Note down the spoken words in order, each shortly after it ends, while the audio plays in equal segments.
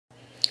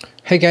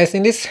Hey guys,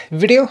 in this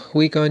video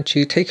we're going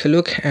to take a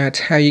look at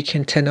how you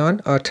can turn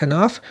on or turn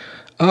off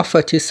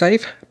Offer to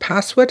Save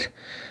password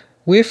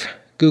with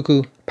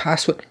Google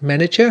Password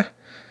Manager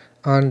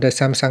on the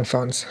Samsung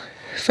phones.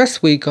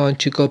 First, we're going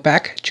to go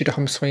back to the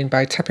home screen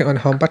by tapping on the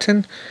home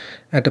button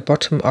at the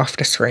bottom of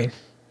the screen.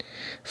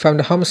 From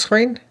the home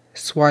screen,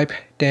 swipe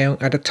down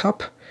at the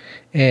top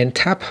and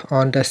tap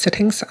on the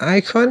settings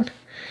icon.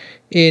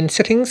 In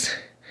settings,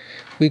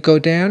 we go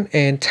down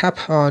and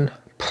tap on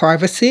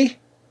privacy.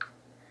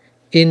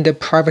 In the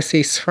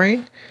privacy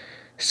screen,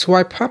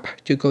 swipe up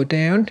to go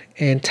down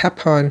and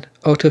tap on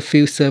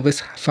autofill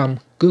service from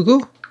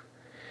Google.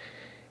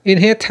 In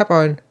here, tap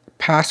on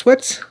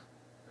passwords.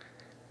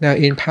 Now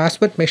in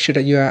password, make sure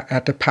that you are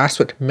at the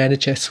password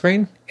manager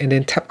screen and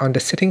then tap on the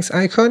settings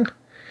icon.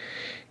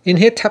 In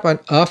here, tap on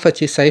offer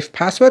to save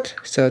password.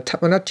 So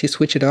tap on that to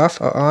switch it off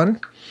or on.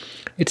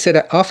 It said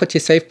that offer to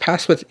save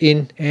password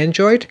in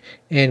Android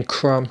and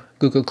Chrome,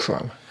 Google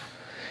Chrome.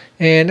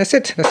 And that's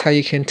it. That's how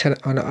you can turn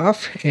it on or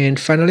off. And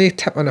finally,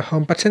 tap on the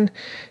home button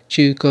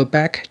to go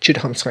back to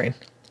the home screen.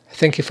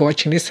 Thank you for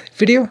watching this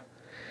video.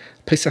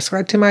 Please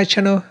subscribe to my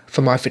channel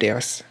for more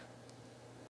videos.